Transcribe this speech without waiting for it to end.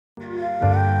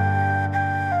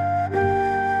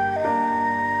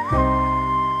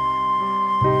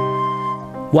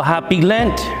Well, happy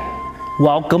Lent.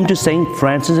 Welcome to St.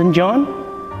 Francis and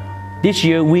John. This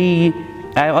year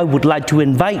I would like to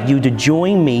invite you to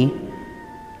join me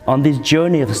on this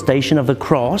journey of the Station of the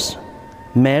Cross,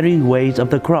 Mary Ways of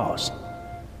the Cross.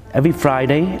 Every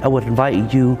Friday, I would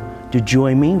invite you to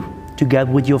join me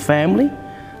together with your family,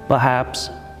 perhaps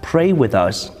pray with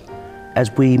us as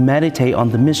we meditate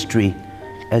on the mystery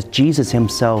as Jesus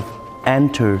himself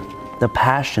entered the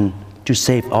Passion to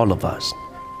save all of us.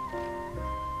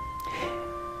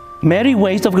 Mary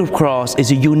Ways of the Cross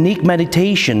is a unique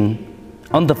meditation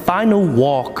on the final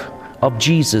walk of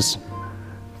Jesus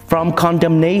from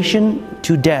condemnation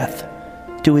to death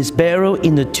to his burial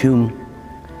in the tomb.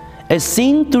 As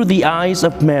seen through the eyes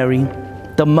of Mary,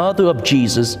 the mother of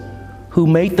Jesus, who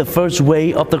made the first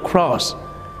way of the cross,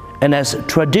 and as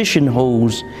tradition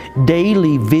holds,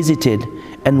 daily visited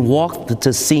and walked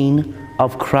the scene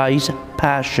of Christ's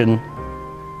passion.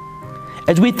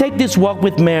 As we take this walk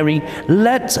with Mary,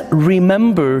 let's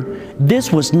remember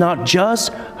this was not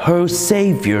just her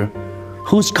Savior,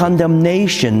 whose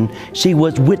condemnation she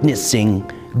was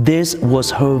witnessing. This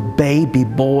was her baby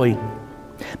boy.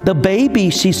 The baby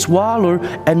she swallowed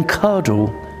and cuddled.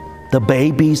 The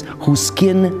babies whose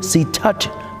skin she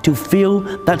touched to feel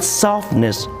that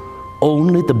softness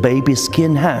only the baby's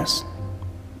skin has.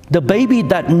 The baby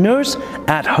that nursed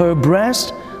at her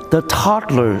breast, the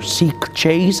toddler she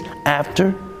chased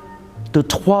after, the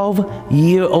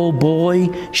 12-year-old boy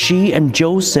she and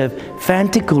Joseph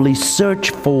frantically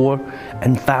searched for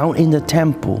and found in the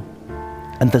temple,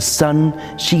 and the son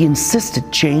she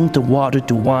insisted changed the water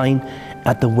to wine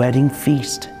at the wedding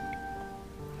feast.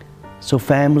 So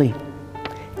family,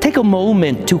 take a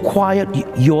moment to quiet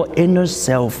your inner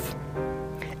self,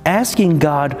 asking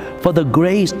God for the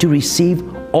grace to receive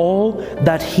all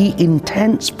that He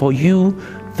intends for you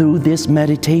through this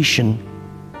meditation.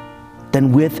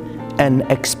 Then with an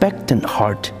expectant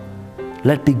heart,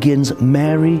 let's begin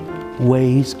Mary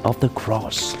Ways of the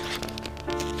Cross.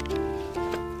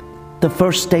 The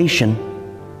first station,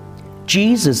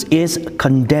 Jesus is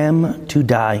condemned to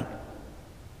die.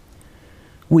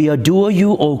 We adore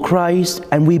you, O Christ,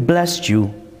 and we bless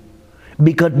you,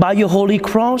 because by your holy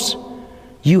cross,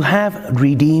 you have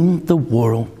redeemed the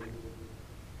world.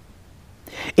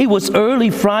 It was early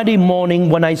Friday morning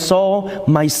when I saw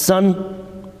my son.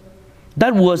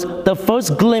 That was the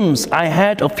first glimpse I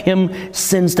had of him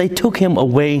since they took him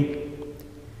away.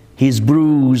 His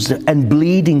bruised and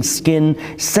bleeding skin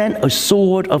sent a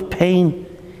sword of pain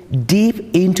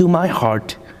deep into my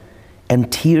heart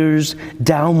and tears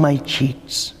down my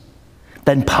cheeks.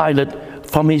 Then Pilate,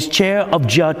 from his chair of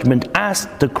judgment,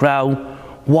 asked the crowd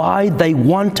why they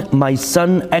want my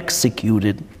son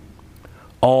executed.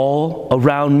 All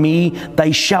around me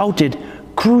they shouted,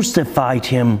 "Crucified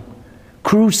him!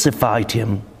 Crucified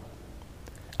him!"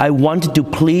 I wanted to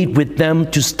plead with them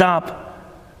to stop,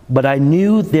 but I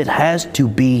knew that has to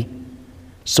be.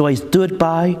 So I stood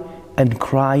by and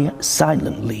cried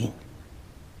silently.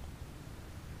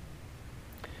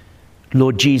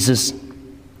 Lord Jesus,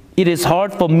 it is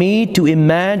hard for me to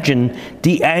imagine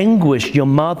the anguish your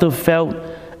mother felt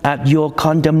at your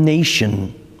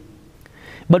condemnation.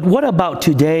 But what about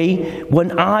today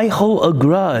when I hold a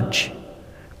grudge?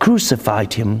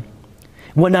 Crucified him.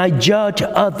 When I judge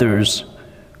others,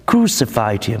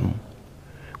 crucified him.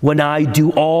 When I do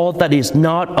all that is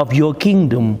not of your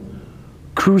kingdom,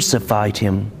 crucified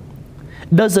him.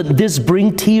 Doesn't this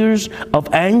bring tears of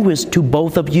anguish to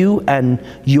both of you and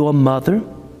your mother?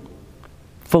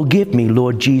 Forgive me,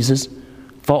 Lord Jesus,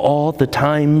 for all the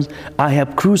times I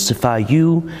have crucified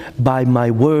you by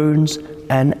my words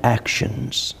and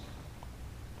actions.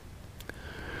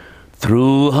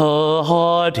 Through her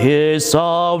heart his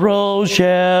sorrow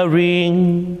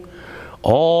sharing,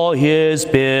 all his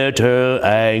bitter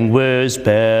anguish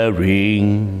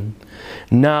bearing,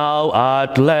 now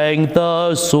at length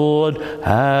the sword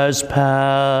has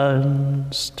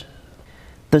passed.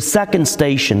 The second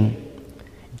station,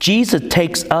 Jesus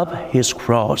takes up his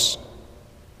cross.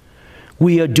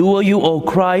 We adore you, O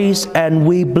Christ, and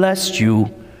we bless you,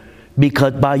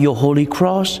 because by your holy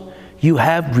cross you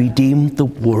have redeemed the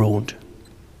world.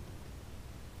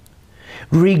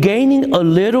 Regaining a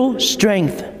little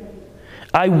strength,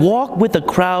 I walked with the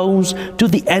crowds to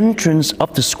the entrance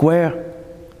of the square.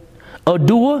 A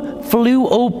door flew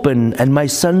open and my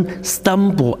son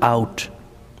stumbled out,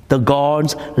 the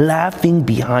guards laughing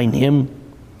behind him.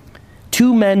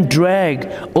 Two men dragged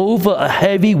over a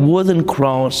heavy wooden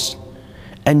cross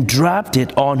and dropped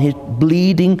it on his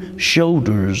bleeding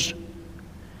shoulders.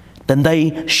 Then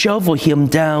they shoveled him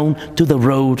down to the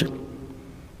road.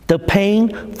 The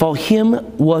pain for him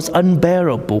was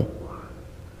unbearable.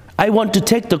 I want to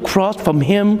take the cross from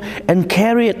him and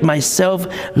carry it myself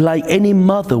like any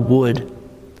mother would.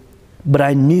 But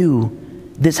I knew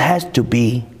this has to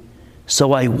be,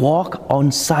 so I walk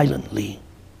on silently.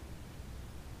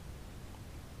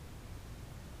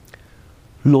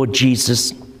 Lord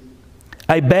Jesus,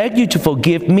 I beg you to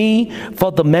forgive me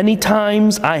for the many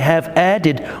times I have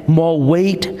added more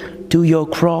weight to your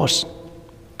cross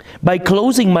by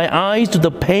closing my eyes to the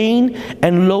pain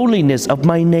and loneliness of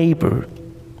my neighbor.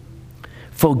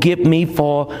 Forgive me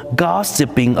for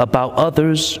gossiping about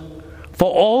others,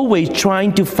 for always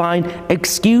trying to find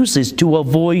excuses to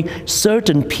avoid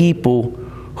certain people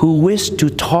who wish to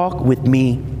talk with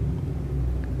me.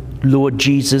 Lord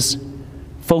Jesus,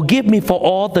 forgive me for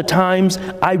all the times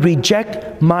I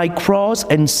reject my cross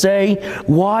and say,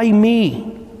 "Why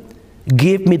me?"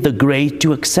 Give me the grace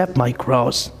to accept my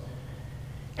cross.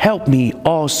 Help me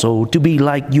also to be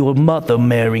like your mother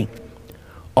Mary,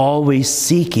 always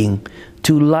seeking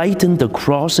to lighten the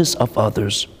crosses of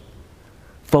others.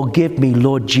 Forgive me,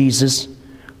 Lord Jesus,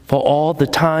 for all the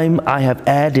time I have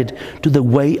added to the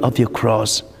weight of your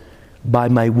cross by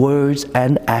my words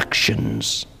and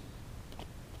actions.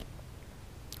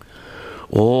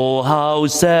 Oh, how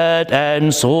sad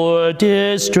and sore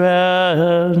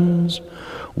distress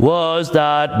was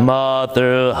that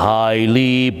mother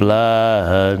highly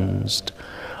blessed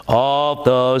of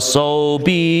the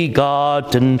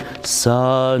so-begotten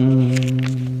Son.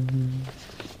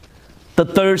 The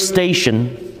third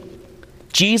station,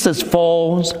 Jesus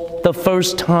falls the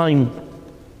first time.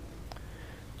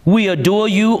 We adore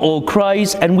you, O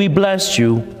Christ, and we bless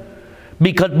you,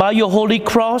 because by your holy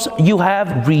cross you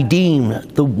have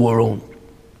redeemed the world.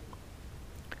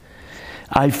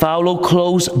 I follow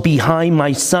close behind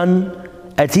my son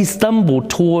as he stumbled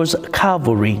towards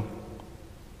Calvary.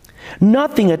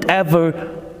 Nothing had ever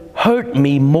hurt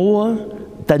me more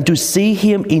than to see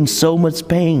him in so much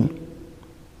pain.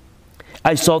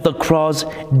 I saw the cross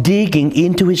digging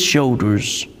into his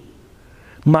shoulders.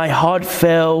 My heart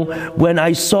fell when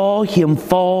I saw him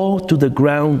fall to the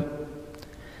ground,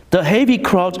 the heavy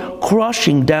cross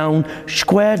crushing down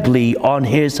squarely on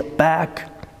his back.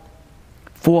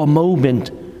 For a moment,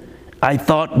 I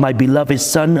thought my beloved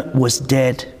son was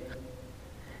dead.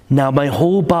 Now my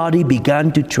whole body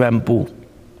began to tremble.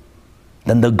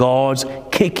 Then the guards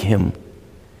kicked him.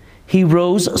 He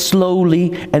rose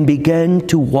slowly and began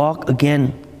to walk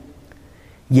again.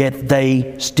 Yet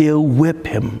they still whipped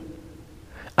him.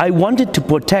 I wanted to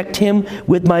protect him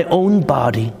with my own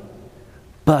body,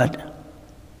 but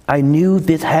I knew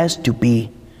this has to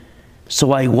be,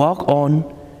 so I walked on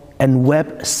and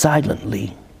wept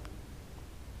silently.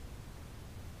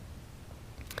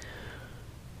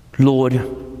 Lord,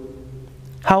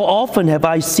 how often have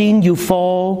I seen you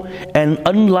fall and,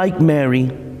 unlike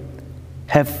Mary,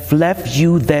 have left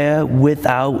you there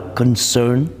without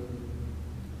concern?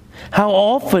 How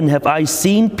often have I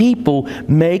seen people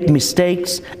make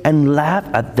mistakes and laugh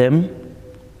at them?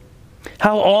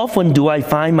 How often do I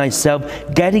find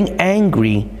myself getting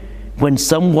angry when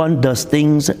someone does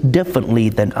things differently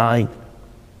than I?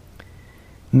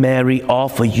 Mary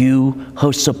offered you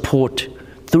her support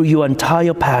through your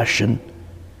entire passion.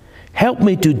 Help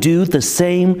me to do the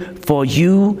same for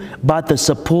you by the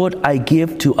support I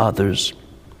give to others.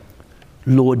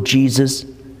 Lord Jesus,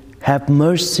 have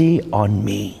mercy on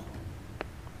me.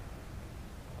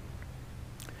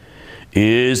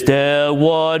 Is there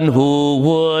one who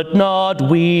would not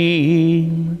weep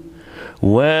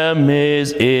when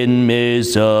is in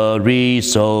misery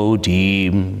so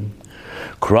deep?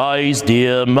 Christ,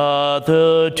 dear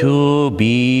mother, to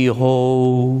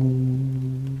behold.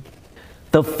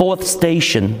 The fourth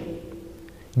station,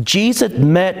 Jesus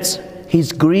met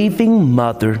his grieving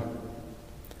mother.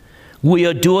 We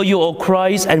adore you, O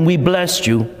Christ, and we bless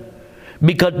you,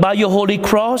 because by your holy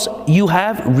cross you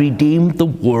have redeemed the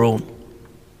world.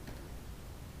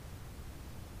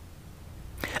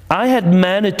 I had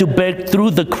managed to break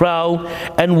through the crowd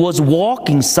and was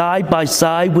walking side by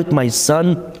side with my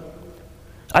son.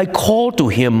 I called to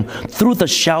him through the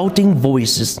shouting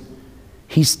voices.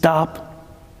 He stopped.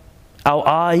 Our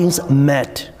eyes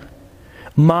met,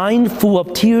 mine full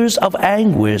of tears of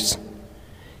anguish,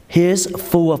 his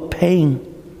full of pain.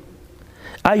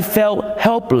 I felt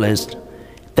helpless.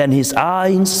 Then his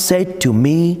eyes said to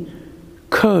me,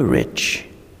 "Courage.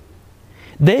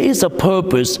 There is a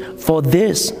purpose for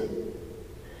this."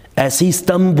 As he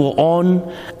stumbled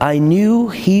on, I knew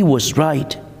he was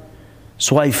right,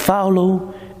 so I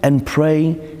followed and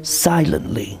prayed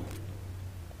silently.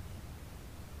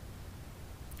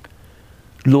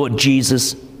 Lord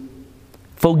Jesus,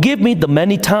 forgive me the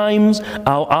many times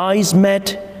our eyes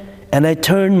met and I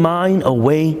turned mine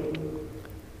away.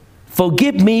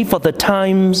 Forgive me for the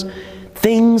times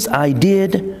things I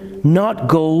did not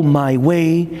go my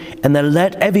way, and I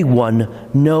let everyone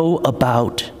know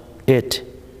about it.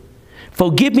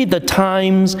 Forgive me the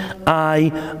times I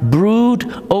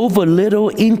brooded over little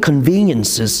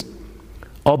inconveniences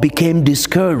or became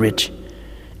discouraged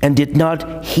and did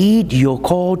not heed your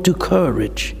call to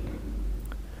courage.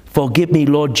 Forgive me,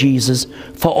 Lord Jesus,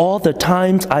 for all the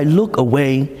times I look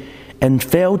away and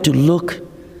fail to look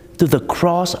to the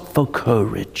cross for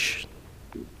courage.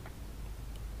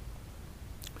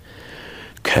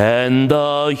 Can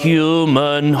the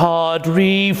human heart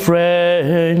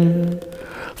refrain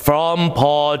from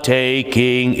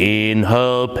partaking in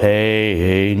her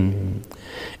pain,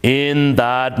 in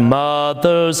that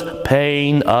mother's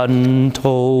pain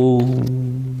untold?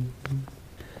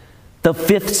 The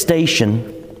fifth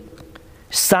station,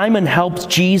 Simon helps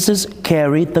Jesus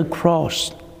carry the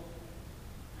cross.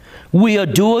 We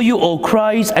adore you, O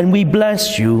Christ, and we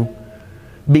bless you,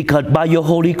 because by your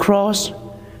holy cross,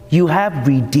 you have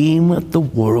redeemed the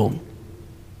world.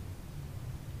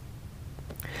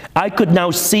 I could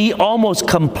now see almost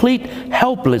complete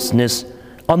helplessness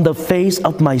on the face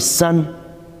of my son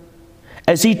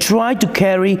as he tried to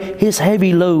carry his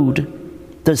heavy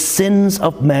load, the sins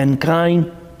of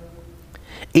mankind.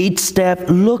 Each step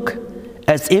looked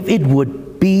as if it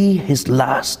would be his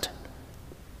last.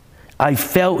 I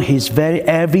felt his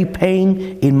every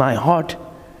pain in my heart,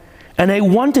 and I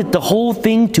wanted the whole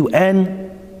thing to end.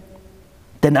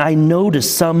 Then I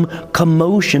noticed some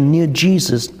commotion near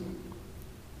Jesus.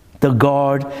 The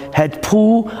guard had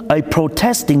pulled a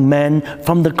protesting man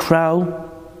from the crowd.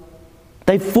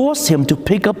 They forced him to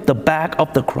pick up the back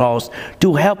of the cross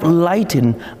to help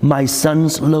lighten my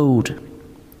son's load.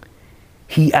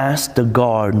 He asked the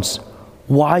guards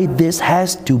why this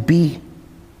has to be,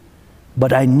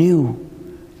 but I knew,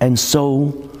 and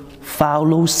so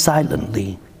followed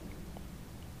silently.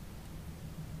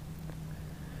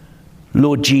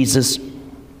 Lord Jesus,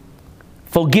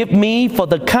 forgive me for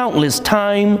the countless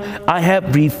time I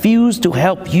have refused to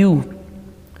help you.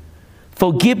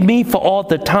 Forgive me for all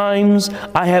the times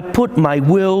I have put my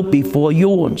will before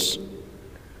yours.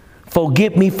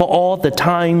 Forgive me for all the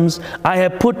times I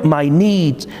have put my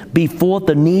needs before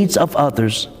the needs of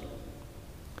others.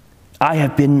 I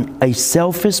have been a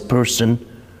selfish person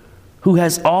who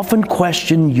has often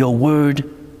questioned your word.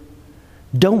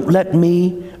 Don't let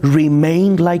me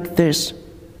remain like this,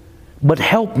 but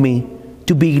help me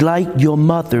to be like your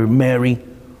mother, Mary,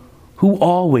 who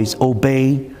always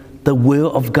obey the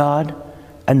will of God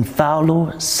and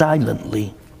follow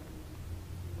silently.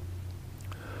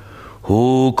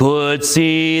 Who could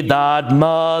see that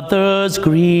mother's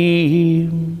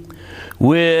grief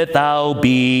without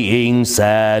being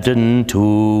saddened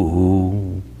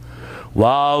too,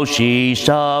 while she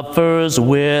suffers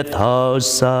with her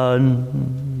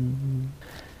son?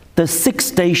 The sixth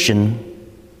station,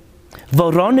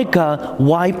 Veronica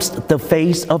wipes the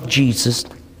face of Jesus.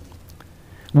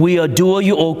 We adore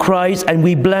you, O Christ, and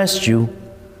we bless you,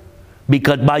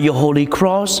 because by your holy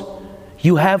cross,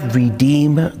 you have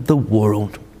redeemed the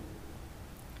world.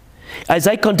 As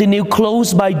I continue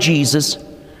close by Jesus,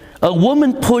 a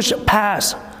woman pushed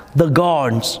past the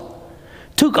guards,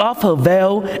 took off her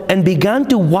veil, and began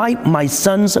to wipe my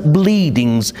son's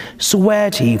bleeding,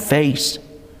 sweaty face.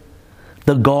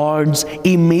 The guards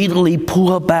immediately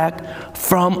pulled her back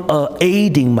from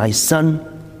aiding my son.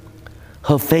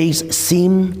 Her face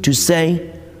seemed to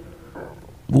say,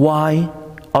 "Why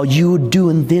are you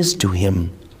doing this to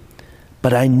him?"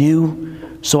 But I knew,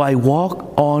 so I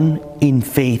walked on in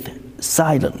faith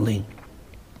silently.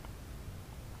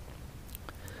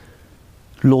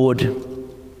 Lord,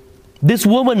 this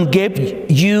woman gave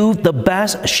you the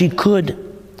best she could.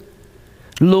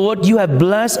 Lord, you have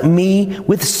blessed me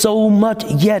with so much,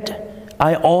 yet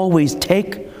I always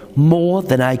take more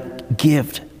than I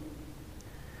give.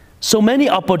 So many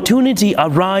opportunities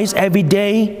arise every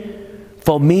day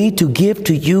for me to give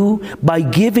to you by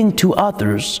giving to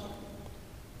others,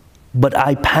 but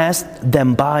I pass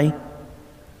them by.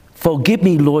 Forgive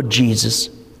me, Lord Jesus,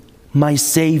 my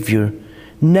Savior.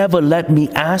 Never let me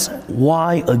ask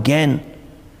why again,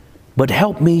 but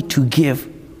help me to give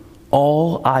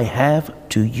all I have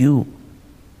to you.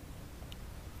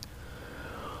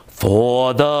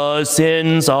 For the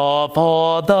sins of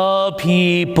all the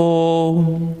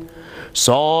people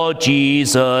saw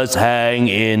Jesus hang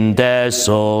in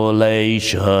desolation,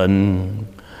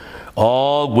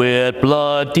 all with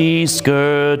bloody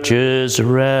scourges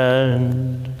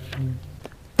rent.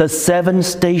 The seventh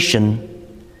station,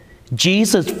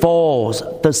 Jesus falls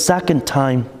the second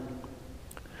time.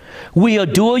 We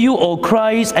adore you, O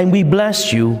Christ, and we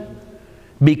bless you,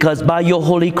 because by your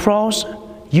holy cross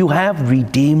you have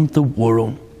redeemed the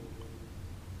world.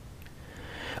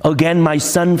 Again my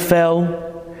son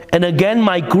fell, and again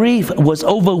my grief was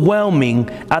overwhelming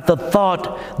at the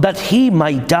thought that he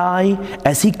might die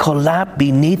as he collapsed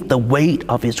beneath the weight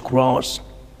of his cross.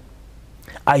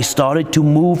 I started to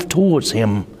move towards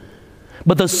him,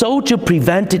 but the soldier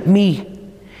prevented me.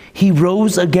 He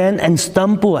rose again and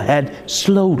stumbled ahead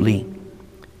slowly.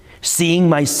 Seeing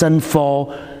my son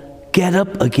fall, get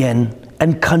up again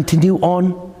and continue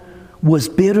on was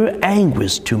bitter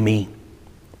anguish to me.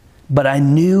 But I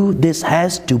knew this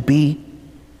has to be.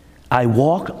 I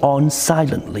walked on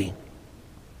silently.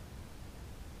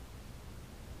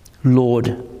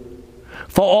 Lord,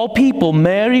 for all people,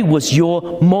 Mary was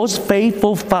your most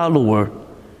faithful follower,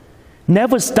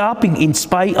 never stopping in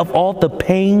spite of all the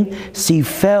pain she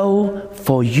felt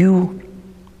for you.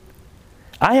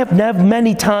 I have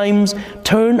many times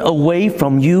turned away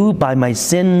from you by my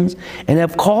sins and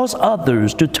have caused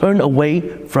others to turn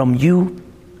away from you.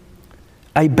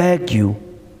 I beg you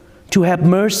to have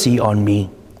mercy on me.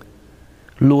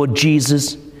 Lord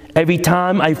Jesus, every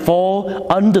time I fall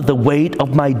under the weight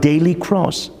of my daily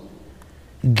cross,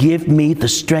 give me the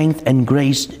strength and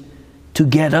grace to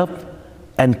get up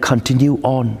and continue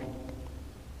on.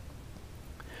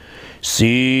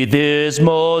 See this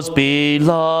most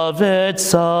beloved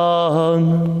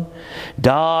Son,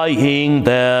 dying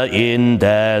there in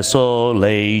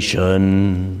desolation,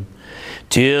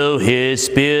 till his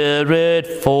Spirit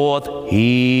forth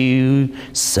he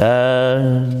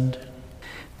sent.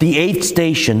 The eighth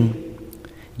station,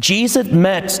 Jesus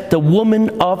met the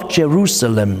woman of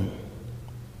Jerusalem.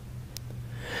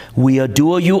 We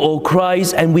adore you, O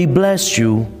Christ, and we bless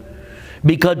you,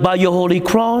 because by your holy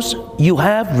cross you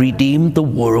have redeemed the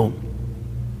world.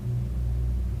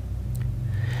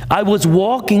 I was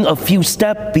walking a few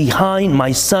steps behind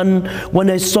my son when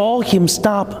I saw him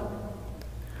stop.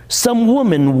 Some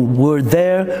women were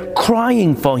there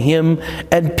crying for him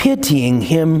and pitying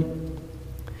him.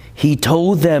 He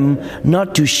told them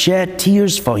not to shed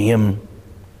tears for him.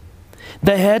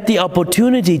 They had the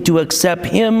opportunity to accept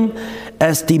him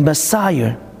as the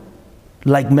Messiah.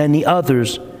 Like many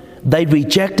others, they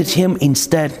rejected him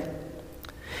instead.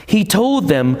 He told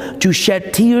them to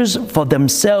shed tears for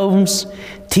themselves,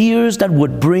 tears that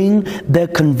would bring their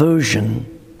conversion.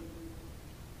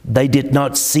 They did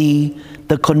not see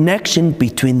the connection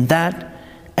between that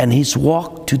and his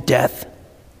walk to death.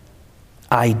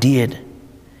 I did.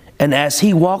 And as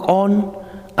he walked on,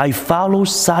 I followed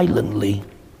silently.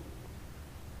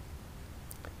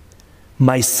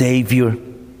 My Savior,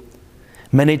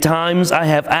 many times I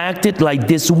have acted like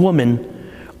this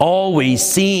woman, always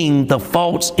seeing the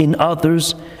faults in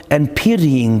others and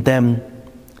pitying them.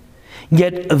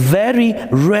 Yet very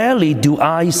rarely do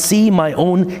I see my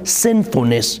own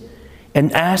sinfulness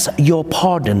and ask your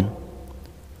pardon.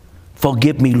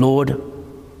 Forgive me, Lord,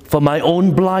 for my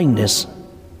own blindness.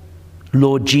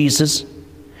 Lord Jesus,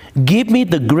 give me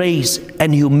the grace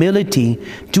and humility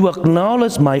to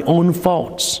acknowledge my own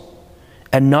faults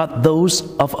and not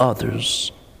those of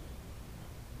others.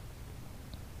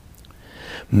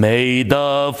 May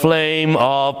the flame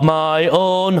of my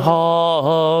own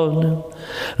heart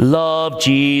love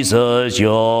Jesus,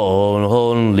 your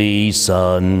only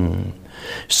Son,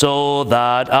 so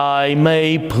that I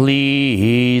may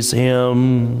please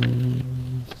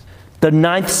him. The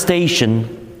ninth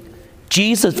station,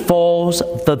 Jesus falls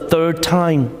the third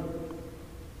time.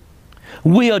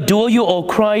 We adore you, O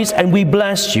Christ, and we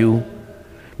bless you,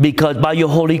 because by your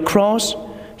holy cross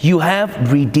you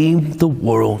have redeemed the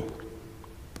world.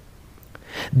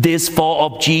 This fall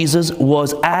of Jesus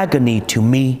was agony to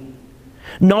me.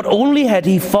 Not only had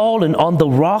he fallen on the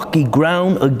rocky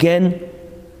ground again,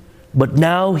 but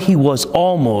now he was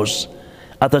almost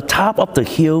at the top of the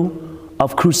hill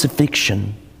of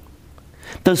crucifixion.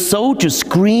 The soldiers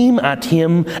screamed at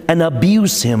him and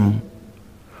abused him,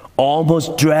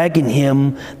 almost dragging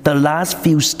him the last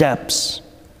few steps.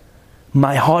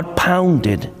 My heart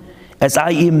pounded as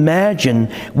I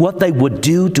imagined what they would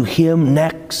do to him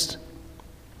next.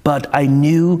 But I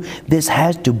knew this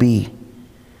had to be,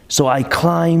 so I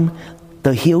climbed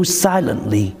the hill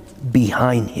silently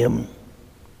behind him.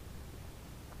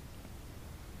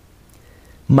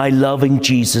 My loving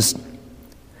Jesus,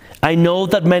 I know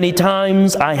that many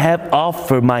times I have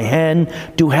offered my hand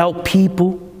to help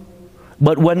people,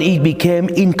 but when it became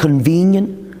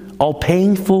inconvenient or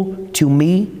painful to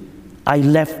me, I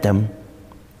left them,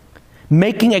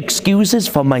 making excuses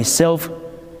for myself.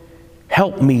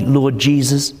 Help me, Lord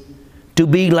Jesus, to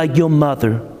be like your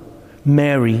mother,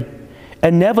 Mary,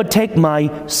 and never take my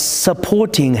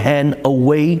supporting hand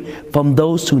away from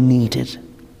those who need it.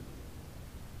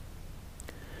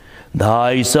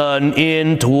 Thy Son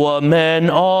in torment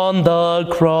on the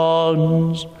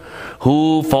cross,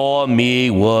 who for me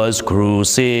was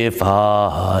crucified,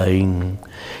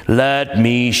 let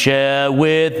me share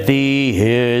with thee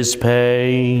his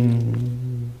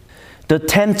pain. The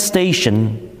 10th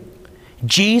station,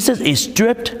 Jesus is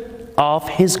stripped of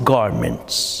his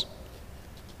garments.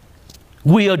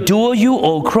 We adore you,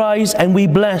 O Christ, and we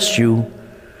bless you,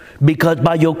 because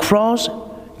by your cross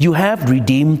you have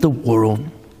redeemed the world.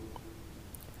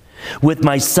 With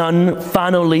my Son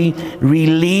finally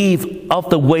relieved of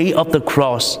the weight of the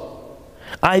cross,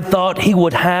 I thought he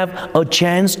would have a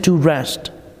chance to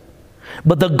rest.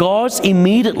 But the guards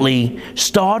immediately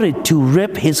started to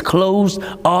rip his clothes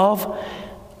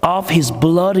off his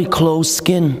bloody clothed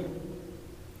skin.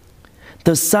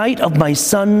 The sight of my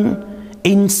Son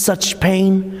in such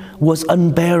pain was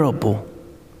unbearable.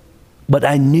 But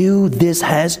I knew this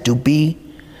has to be.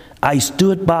 I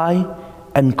stood by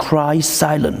and cried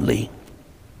silently.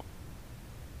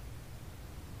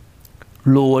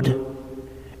 Lord,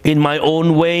 in my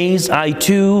own ways I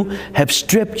too have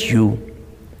stripped you.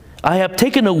 I have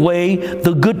taken away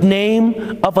the good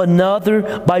name of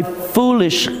another by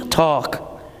foolish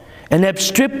talk, and have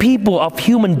stripped people of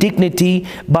human dignity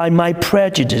by my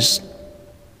prejudice.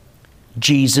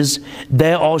 Jesus,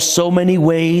 there are so many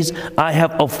ways I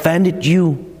have offended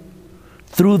you,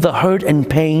 through the hurt and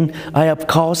pain I have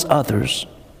caused others.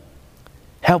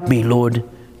 Help me, Lord,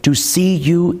 to see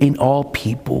you in all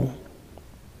people.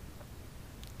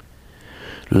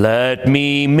 Let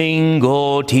me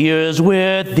mingle tears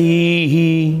with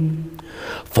thee,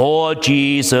 for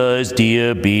Jesus,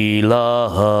 dear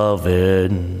beloved,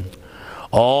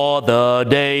 all the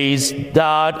days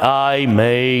that I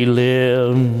may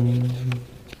live.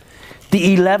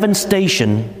 The 11th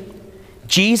station,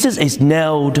 Jesus is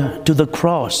nailed to the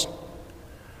cross.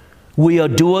 We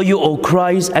adore you, O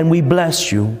Christ, and we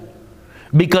bless you,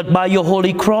 because by your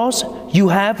holy cross you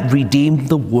have redeemed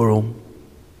the world.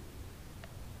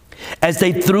 As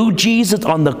they threw Jesus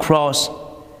on the cross,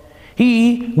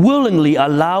 he willingly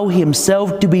allowed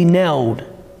himself to be nailed.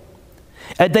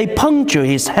 As they punctured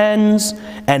his hands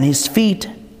and his feet,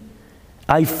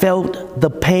 I felt the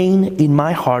pain in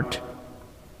my heart.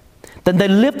 Then they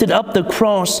lifted up the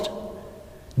cross.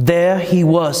 There he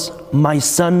was, my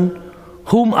Son,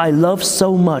 whom I love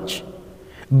so much,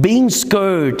 being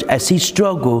scourged as he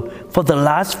struggled for the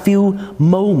last few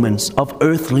moments of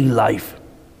earthly life.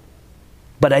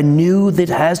 But I knew that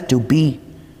has to be,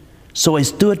 so I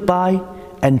stood by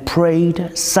and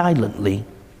prayed silently.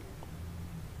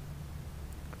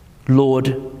 Lord,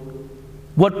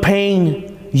 what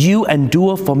pain you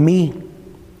endure for me.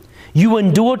 You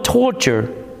endure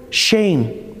torture,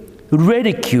 shame,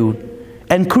 ridicule,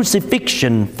 and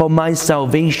crucifixion for my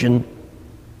salvation.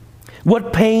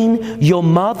 What pain your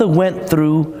mother went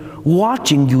through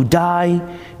watching you die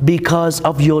because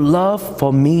of your love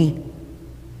for me.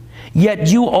 Yet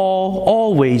you are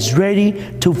always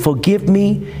ready to forgive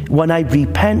me when I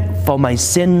repent for my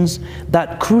sins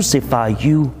that crucify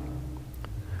you.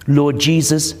 Lord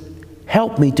Jesus,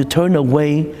 help me to turn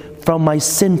away from my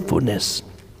sinfulness.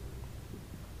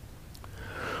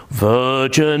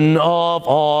 Virgin of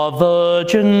all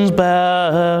virgins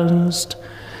best,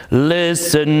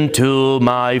 listen to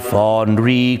my fond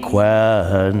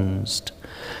request.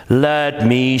 Let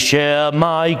me share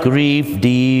my grief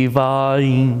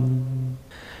divine.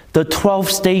 The 12th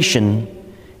station,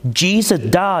 Jesus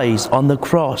dies on the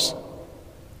cross.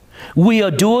 We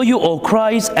adore you, O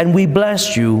Christ, and we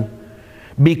bless you,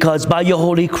 because by your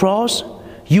holy cross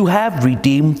you have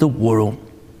redeemed the world.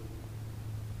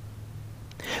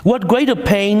 What greater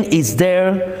pain is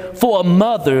there for a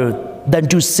mother than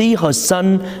to see her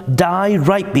son die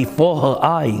right before her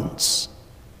eyes?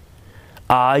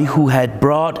 I, who had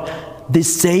brought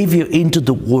this Savior into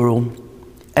the world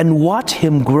and watched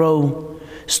him grow,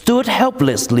 stood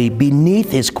helplessly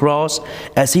beneath his cross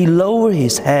as he lowered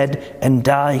his head and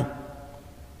died.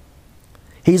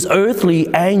 His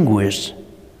earthly anguish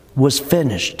was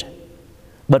finished,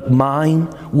 but mine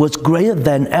was greater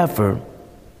than ever.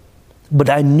 But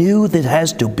I knew that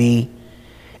has to be,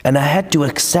 and I had to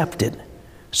accept it,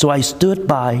 so I stood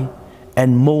by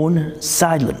and mourned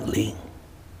silently.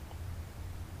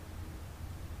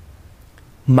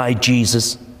 My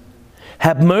Jesus,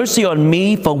 have mercy on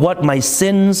me for what my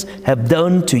sins have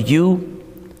done to you.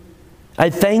 I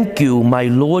thank you, my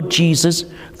Lord Jesus,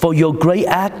 for your great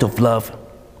act of love.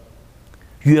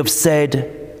 You have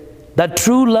said that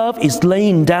true love is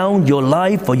laying down your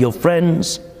life for your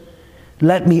friends.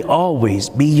 Let me always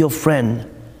be your friend.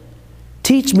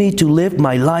 Teach me to live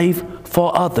my life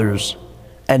for others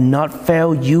and not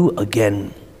fail you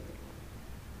again.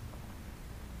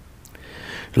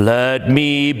 Let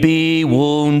me be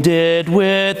wounded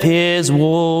with his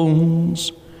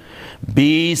wounds,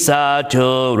 be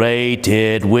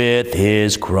saturated with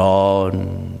his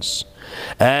cross,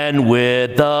 and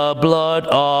with the blood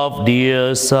of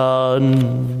dear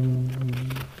Son.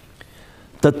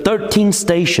 The 13th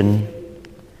station,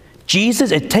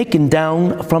 Jesus is taken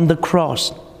down from the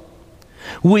cross.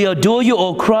 We adore you,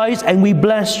 O Christ, and we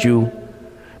bless you,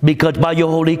 because by your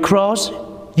holy cross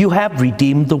you have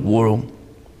redeemed the world.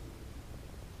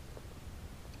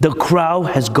 The crowd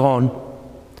has gone.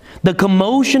 The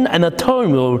commotion and the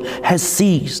turmoil has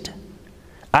ceased.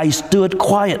 I stood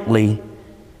quietly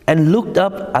and looked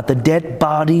up at the dead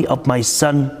body of my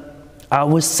Son,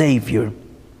 our Savior.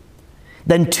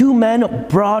 Then 2 men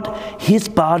brought his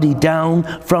body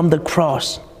down from the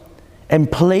cross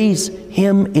and placed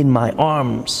him in my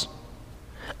arms.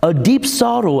 A deep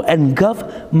sorrow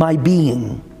engulfed my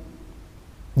being.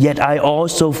 Yet I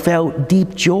also felt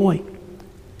deep joy.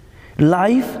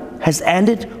 Life has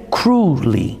ended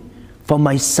cruelly for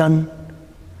my son,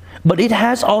 but it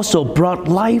has also brought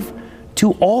life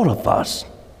to all of us.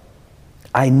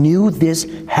 I knew this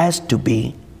has to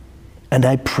be, and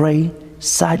I pray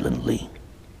silently.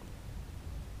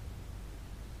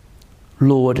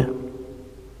 Lord,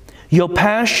 your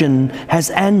passion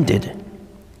has ended,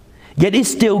 yet it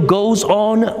still goes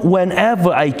on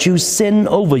whenever I choose sin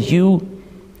over you.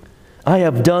 I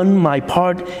have done my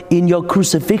part in your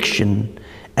crucifixion,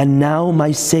 and now,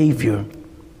 my Savior,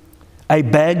 I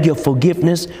beg your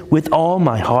forgiveness with all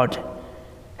my heart.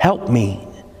 Help me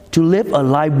to live a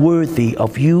life worthy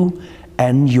of you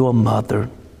and your mother.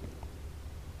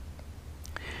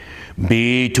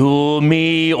 Be to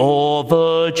me, O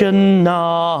Virgin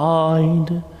night,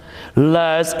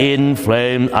 lest in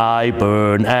flame I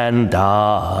burn and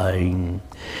die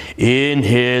in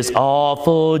his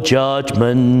awful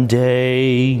judgment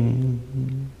day.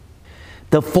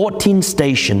 The 14th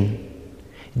station,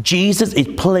 Jesus is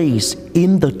placed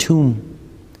in the tomb.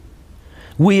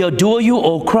 We adore you,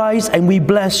 O Christ, and we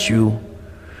bless you,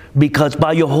 because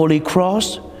by your holy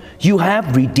cross you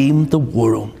have redeemed the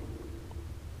world.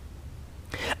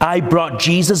 I brought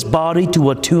Jesus' body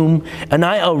to a tomb, and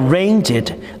I arranged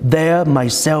it there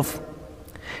myself,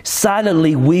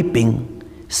 silently weeping,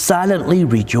 silently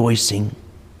rejoicing.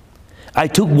 I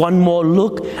took one more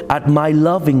look at my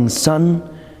loving Son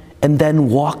and then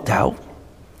walked out.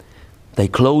 They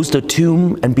closed the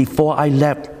tomb, and before I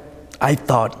left, I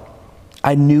thought,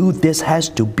 I knew this has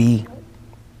to be.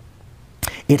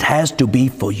 It has to be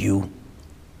for you.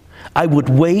 I would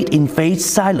wait in faith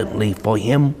silently for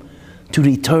him to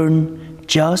return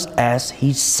just as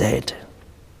he said.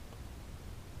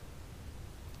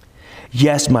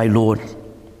 Yes, my Lord,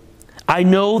 I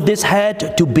know this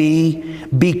had to be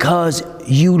because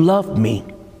you love me.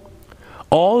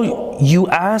 All you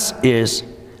ask is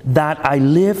that I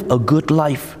live a good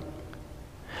life.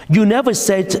 You never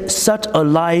said such a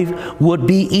life would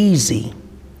be easy.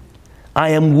 I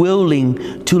am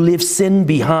willing to leave sin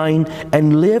behind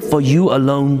and live for you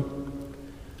alone.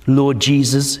 Lord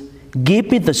Jesus,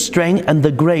 give me the strength and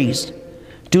the grace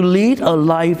to lead a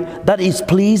life that is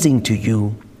pleasing to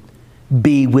you.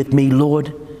 Be with me,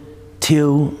 Lord,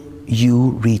 till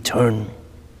you return.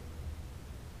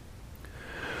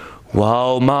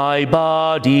 While my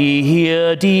body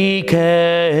here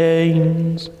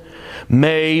decays,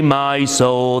 may my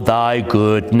soul thy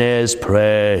goodness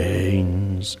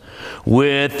praise,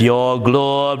 with your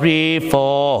glory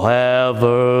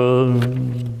forever.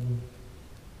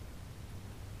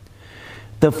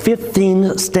 The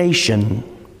 15th station,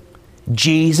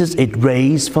 Jesus is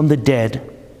raised from the dead.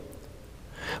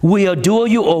 We adore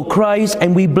you, O Christ,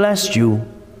 and we bless you,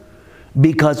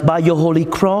 because by your holy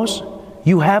cross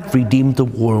you have redeemed the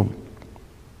world.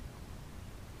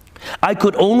 I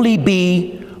could only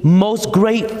be most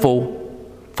grateful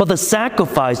for the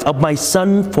sacrifice of my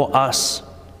Son for us.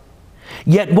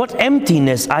 Yet what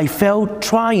emptiness I felt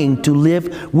trying to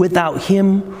live without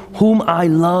him whom I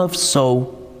love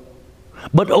so.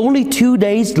 But only 2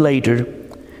 days later,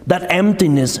 that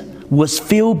emptiness was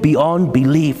filled beyond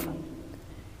belief.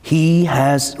 He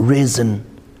has risen.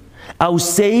 Our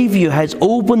Savior has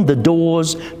opened the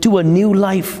doors to a new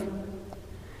life.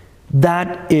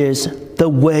 That is the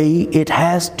way it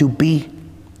has to be,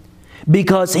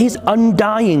 because his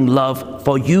undying love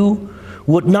for you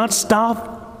would not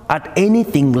stop at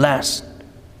anything less.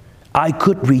 I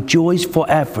could rejoice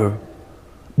forever,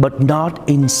 but not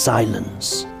in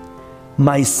silence.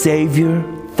 My Savior,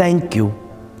 thank you.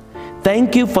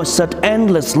 Thank you for such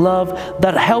endless love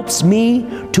that helps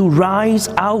me to rise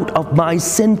out of my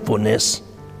sinfulness.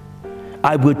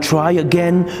 I will try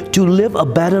again to live a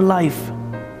better life.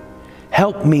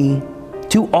 Help me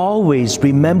to always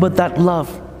remember that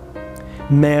love.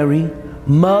 Mary,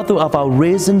 Mother of our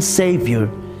risen Savior,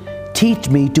 teach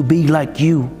me to be like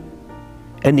you,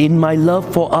 and in my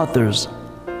love for others,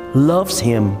 loves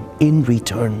Him in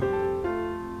return.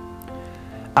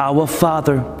 Our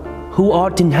Father, who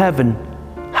art in heaven,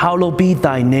 hallowed be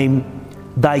thy name.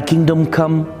 Thy kingdom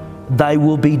come, thy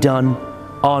will be done,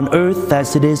 on earth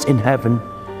as it is in heaven.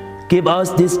 Give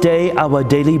us this day our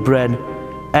daily bread,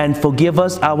 and forgive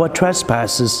us our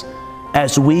trespasses,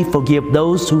 as we forgive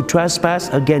those who trespass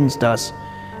against us.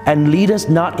 And lead us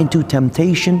not into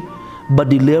temptation, but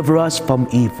deliver us from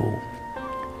evil.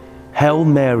 Hail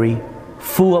Mary,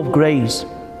 full of grace,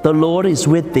 the Lord is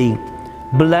with thee.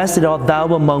 Blessed art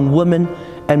thou among women,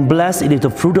 and blessed is the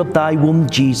fruit of thy womb,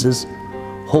 Jesus.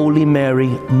 Holy Mary,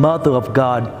 Mother of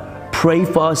God, pray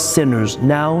for us sinners,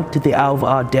 now to the hour of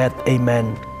our death.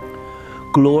 Amen.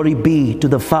 Glory be to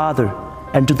the Father,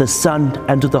 and to the Son,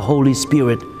 and to the Holy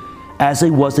Spirit, as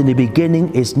it was in the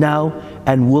beginning, is now,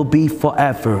 and will be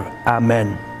forever.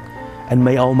 Amen. And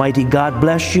may Almighty God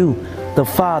bless you, the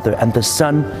Father, and the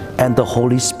Son, and the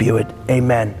Holy Spirit.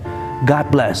 Amen. God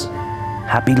bless.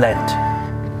 Happy Lent.